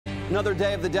Another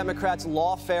day of the Democrats'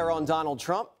 lawfare on Donald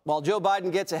Trump. While Joe Biden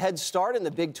gets a head start in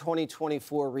the big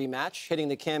 2024 rematch, hitting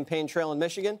the campaign trail in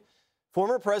Michigan,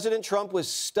 former President Trump was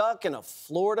stuck in a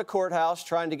Florida courthouse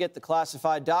trying to get the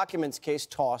classified documents case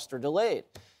tossed or delayed.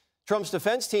 Trump's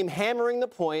defense team hammering the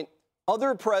point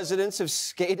other presidents have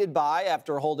skated by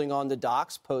after holding on to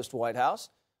docs post-White House,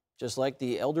 just like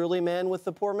the elderly man with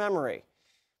the poor memory.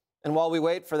 And while we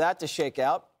wait for that to shake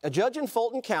out, a judge in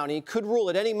Fulton County could rule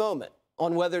at any moment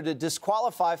on whether to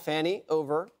disqualify Fani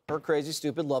over her crazy,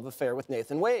 stupid love affair with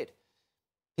Nathan Wade.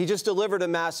 He just delivered a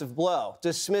massive blow,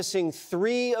 dismissing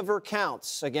 3 of her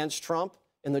counts against Trump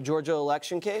in the Georgia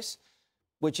election case,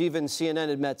 which even CNN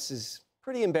admits is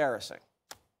pretty embarrassing.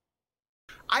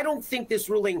 I don't think this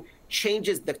ruling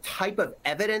changes the type of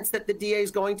evidence that the DA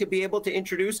is going to be able to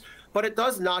introduce, but it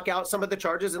does knock out some of the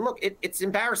charges. And look, it's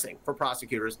embarrassing for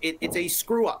prosecutors. It's a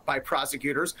screw up by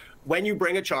prosecutors when you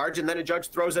bring a charge and then a judge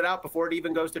throws it out before it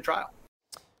even goes to trial.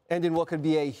 And in what could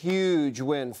be a huge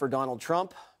win for Donald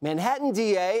Trump, Manhattan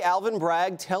DA Alvin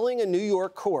Bragg telling a New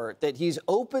York court that he's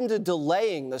open to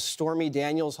delaying the Stormy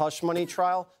Daniels hush money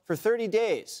trial for 30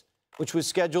 days, which was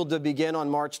scheduled to begin on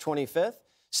March 25th.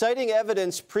 Citing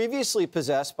evidence previously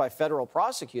possessed by federal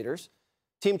prosecutors.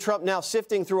 Team Trump now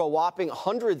sifting through a whopping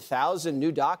 100,000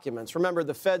 new documents. Remember,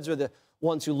 the feds are the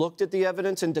ones who looked at the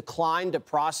evidence and declined to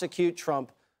prosecute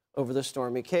Trump over the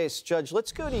Stormy case. Judge,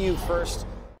 let's go to you first.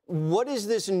 What is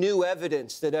this new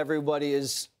evidence that everybody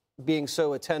is being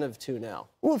so attentive to now?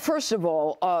 Well, first of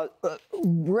all,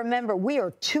 remember, we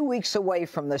are 2 weeks away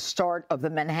from the start of the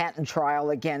Manhattan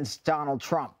trial against Donald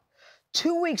Trump.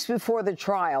 2 weeks before the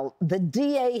trial, the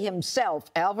DA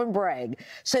himself, Alvin Bragg,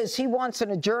 says he wants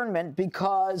an adjournment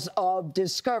because of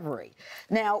discovery.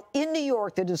 Now, in New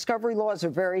York, the discovery laws are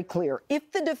very clear.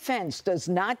 If the defense does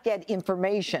not get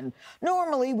information,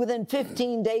 normally within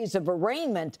 15 days of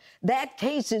arraignment, that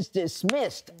case is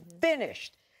dismissed,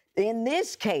 finished. In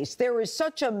this case, there is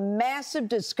such a massive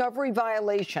discovery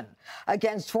violation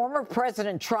against former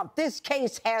President Trump. This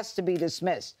case has to be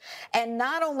dismissed. And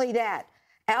not only that,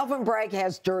 Alvin Bragg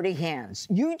has dirty hands.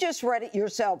 You just read it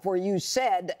yourself where you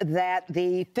said that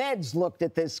the feds looked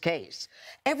at this case.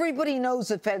 Everybody knows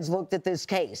the feds looked at this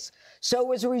case.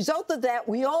 So as a result of that,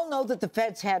 we all know that the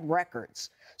feds had records.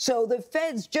 So the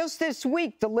feds just this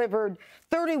week delivered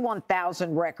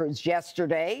 31,000 records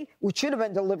yesterday, which should have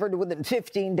been delivered within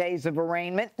 15 days of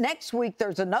arraignment. Next week,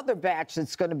 there's another batch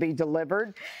that's going to be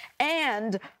delivered.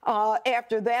 And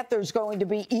after that, there's going to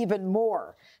be even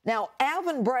more. Now,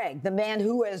 Alvin Bragg, the man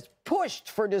who has pushed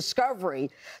for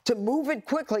discovery to move it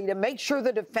quickly to make sure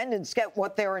the defendants get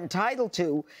what they're entitled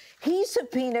to, he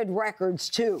subpoenaed records,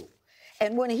 too.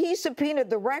 And when he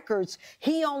subpoenaed the records,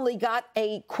 he only got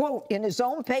a, quote, in his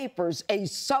own papers, a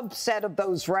subset of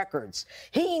those records.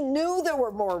 He knew there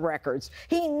were more records.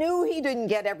 He knew he didn't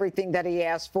get everything that he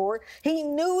asked for. He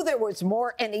knew there was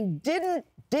more, and he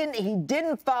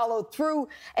didn't follow through,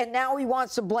 and now he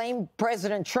wants to blame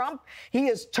President Trump. He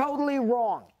is totally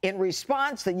wrong. In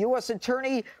response, the U.S.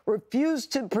 attorney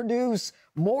refused to produce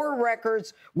more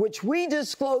records, which we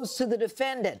disclosed to the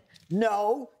defendant.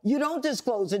 No, you don't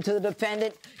disclose it to the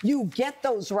defendant. You get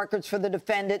those records for the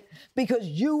defendant because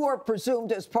you are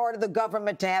presumed as part of the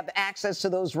government to have access to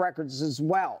those records as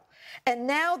well. And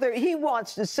now he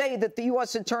wants to say that the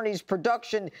U.S. attorney's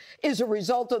production is a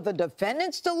result of the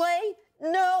defendant's delay?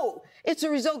 No, it's a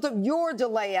result of your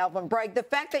delay, Alvin Bragg. The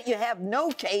fact that you have no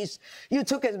case, you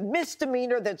took a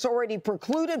misdemeanor that's already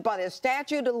precluded by the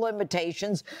statute of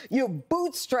limitations, you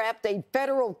bootstrapped a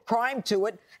federal crime to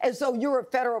it as though you're a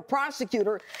federal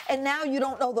prosecutor, and now you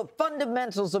don't know the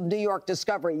fundamentals of New York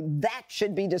discovery. That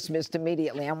should be dismissed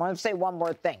immediately. I want to say one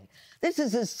more thing. This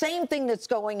is the same thing that's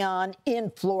going on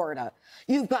in Florida.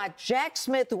 You've got Jack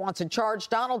Smith who wants to charge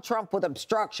Donald Trump with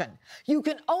obstruction. You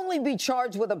can only be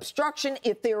charged with obstruction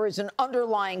if there is an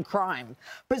underlying crime.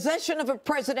 Possession of a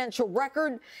presidential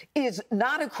record is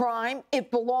not a crime. It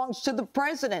belongs to the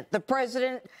president. The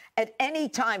president at any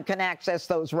time can access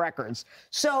those records.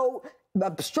 So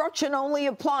obstruction only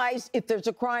applies if there's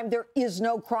a crime. There is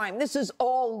no crime. This is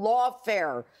all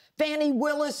lawfare. Fani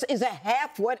Willis is a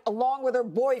half-wit along with her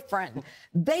boyfriend.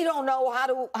 They don't know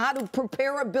how to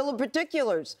prepare a bill of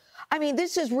particulars. I mean,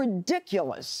 this is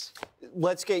ridiculous.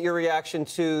 Let's get your reaction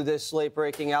to this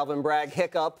late-breaking Alvin Bragg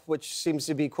hiccup, which seems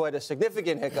to be quite a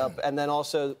significant hiccup, and then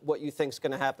also what you think is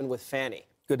going to happen with Fani.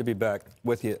 Good to be back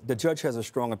with you. The judge has a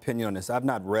strong opinion on this. I've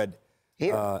not read.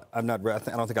 I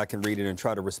don't think I can read it and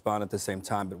try to respond at the same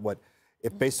time. But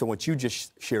if based on what you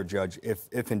just shared, Judge,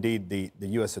 if indeed the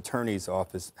U.S. Attorney's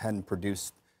Office hadn't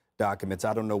produced documents,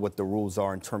 I don't know what the rules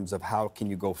are in terms of how can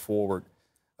you go forward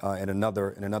in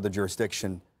another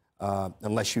jurisdiction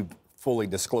unless you fully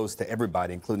disclose to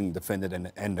everybody, including the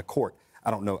defendant and the court. I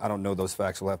don't know those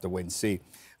facts. We'll have to wait and see.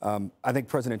 I think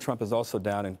President Trump is also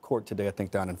down in court today, I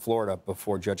think down in Florida,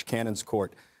 before Judge Cannon's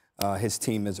court. His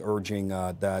team is urging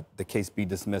that the case be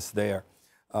dismissed there.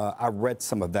 I read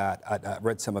some of that. I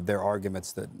read some of their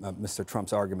arguments, Mr.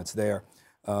 Trump's arguments there.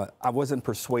 I wasn't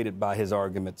persuaded by his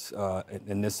arguments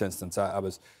in this instance.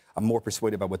 I'm more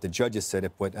persuaded by what the judges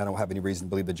said. I don't have any reason to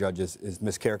believe the judge is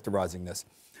mischaracterizing this.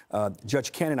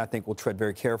 Judge Cannon, I think, will tread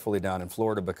very carefully down in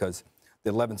Florida because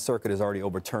the 11th Circuit has already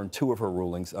overturned 2 of her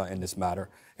rulings in this matter,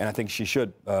 and I think she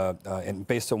should. And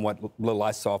based on what little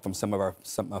I saw from some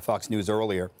of Fox News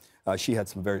earlier, she had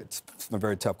some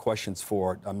very tough questions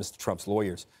for Mr. Trump's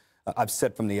lawyers. I've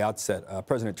said from the outset,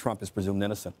 President Trump is presumed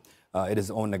innocent. It is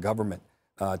on the government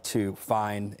to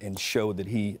find and show that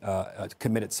he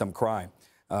committed some crime.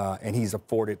 And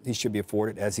he should be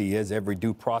afforded, as he is, every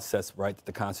due process right that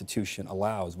the Constitution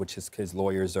allows, which is his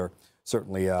lawyers are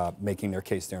certainly making their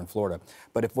case there in Florida.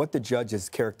 But if what the judge has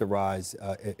characterized,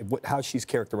 how she's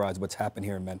characterized what's happened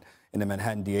here in the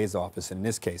Manhattan DA's office, in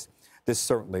this case, this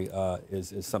certainly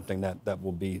is something that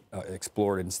will be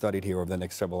explored and studied here over the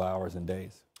next several hours and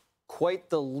days. Quite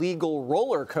the legal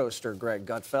roller coaster, Greg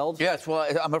Gutfeld. Yes, well,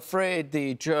 I'm afraid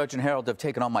the judge and Harold have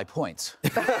taken all my points.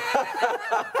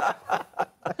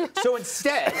 So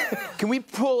instead, can we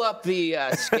pull up the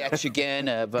sketch again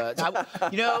of,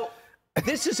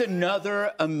 this is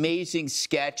another amazing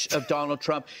sketch of Donald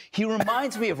Trump. He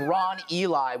reminds me of Ron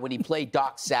Eli when he played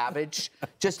Doc Savage,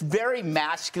 just very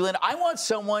masculine. I want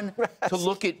someone to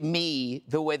look at me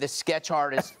the way the sketch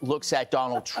artist looks at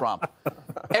Donald Trump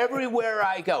everywhere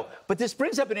I go. But this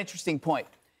brings up an interesting point.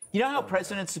 You know how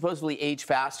presidents supposedly age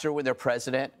faster when they're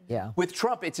president? Yeah. With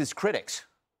Trump, it's his critics.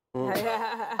 Look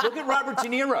at Robert De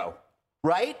Niro,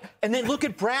 right? And then look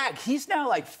at Bragg. He's now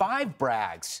like 5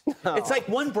 Braggs. It's like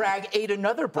one Bragg ate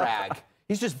another Bragg.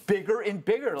 He's just bigger and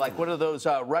bigger, like one of those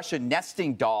Russian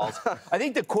nesting dolls. I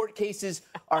think the court cases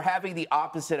are having the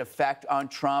opposite effect on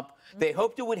Trump. They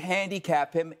hoped it would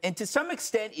handicap him, and to some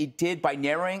extent it did by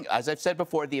narrowing, as I've said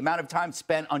before, the amount of time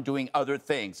spent on doing other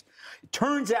things. It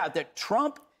turns out that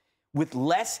Trump, with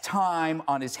less time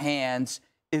on his hands,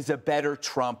 is a better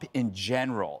Trump in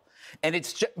general. And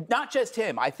it's not just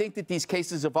him. I think that these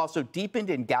cases have also deepened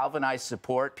and galvanized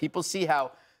support. People see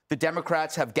how the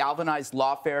Democrats have galvanized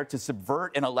lawfare to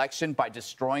subvert an election by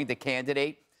destroying the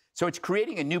candidate. So it's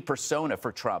creating a new persona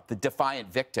for Trump, the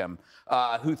defiant victim,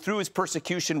 who through his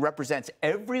persecution represents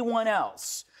everyone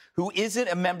else who isn't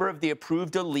a member of the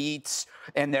approved elites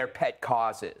and their pet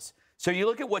causes. So you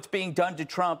look at what's being done to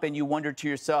Trump and you wonder to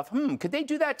yourself, could they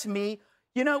do that to me?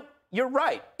 You know, you're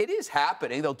right. It is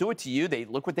happening. They'll do it to you.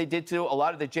 Look what they did to a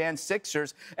lot of the Jan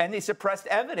 6ers, and they suppressed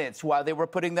evidence while they were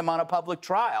putting them on a public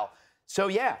trial. So,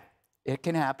 yeah, it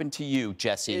can happen to you,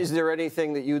 Jesse. Is there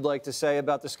anything that you'd like to say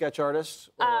about the sketch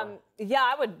artist? Yeah,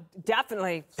 I would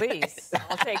definitely, please.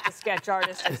 I'll take the sketch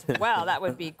artist as well. That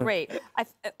would be great.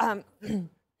 I'm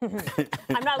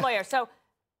not a lawyer, so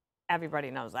everybody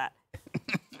knows that.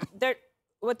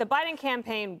 What the Biden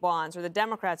campaign wants, or the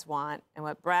Democrats want, and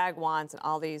what Bragg wants and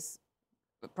all these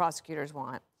prosecutors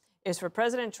want, is for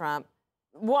President Trump,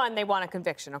 one, they want a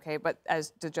conviction, okay? But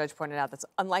as the judge pointed out, that's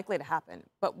unlikely to happen.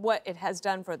 But what it has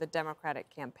done for the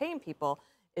Democratic campaign people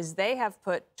is they have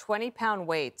put 20-pound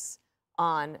weights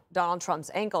on Donald Trump's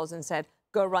ankles and said,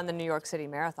 go run the New York City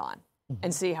Marathon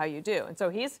and see how you do. And so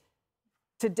he's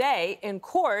today in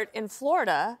court in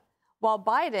Florida while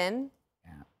Biden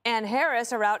and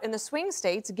Harris are out in the swing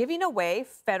states giving away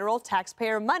federal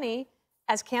taxpayer money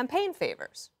as campaign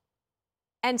favors.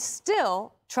 And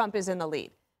still, Trump is in the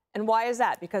lead. And why is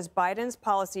that? Because Biden's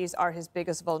policies are his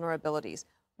biggest vulnerabilities.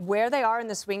 Where they are in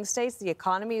the swing states, the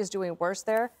economy is doing worse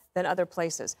there than other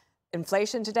places.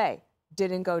 Inflation today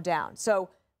didn't go down. So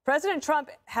President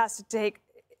Trump has to take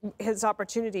his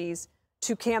opportunities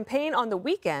to campaign on the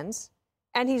weekends.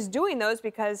 And he's doing those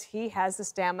because he has the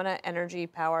stamina, energy,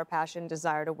 power, passion,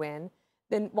 desire to win.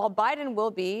 Then while Biden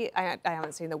will be, I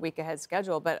haven't seen the week ahead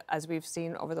schedule, but as we've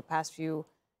seen over the past few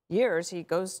years, he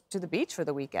goes to the beach for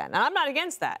the weekend. And I'm not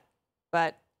against that.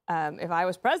 But if I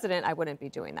was president, I wouldn't be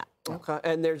doing that. Okay.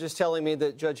 And they're just telling me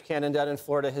that Judge Cannon down in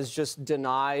Florida has just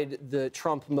denied the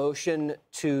Trump motion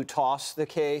to toss the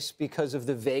case because of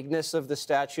the vagueness of the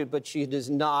statute, but she does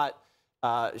not,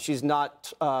 she's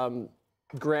not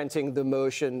granting the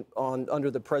motion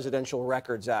under the Presidential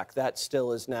Records Act. That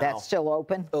still is now. That's still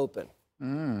open? Open.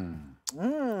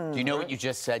 Do you know what you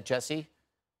just said, Jesse?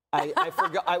 I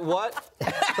forgot. What?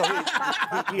 So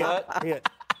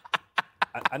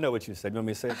I know what you said. You want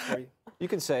me to say it for you? You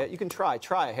can say it. You can try.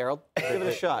 Try it, Harold. Give it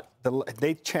a shot.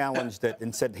 They challenged it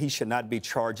and said he should not be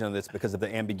charged on this because of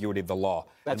the ambiguity of the law.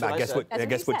 That's and what I said.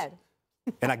 That's what he said.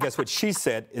 And I guess what she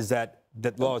said is that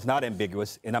the law is not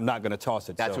ambiguous, and I'm not going to toss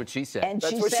it. That's what she said. And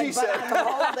That's she what said, she said. But I'm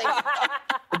holding.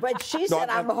 But she said,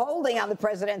 I'm holding on the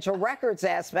presidential records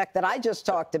aspect that I just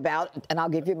talked about, and I'll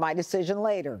give you my decision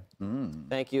later.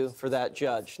 Thank you for that,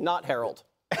 Judge. Not Harold.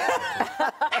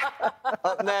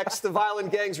 Up next, the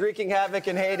violent gangs wreaking havoc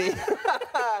in Haiti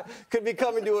could be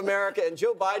coming to America, and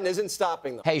Joe Biden isn't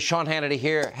stopping them. Hey, Sean Hannity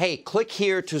here. Hey, click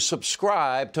here to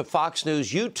subscribe to Fox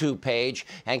News YouTube page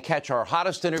and catch our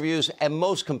hottest interviews and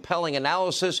most compelling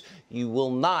analysis. You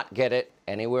will not get it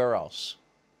anywhere else.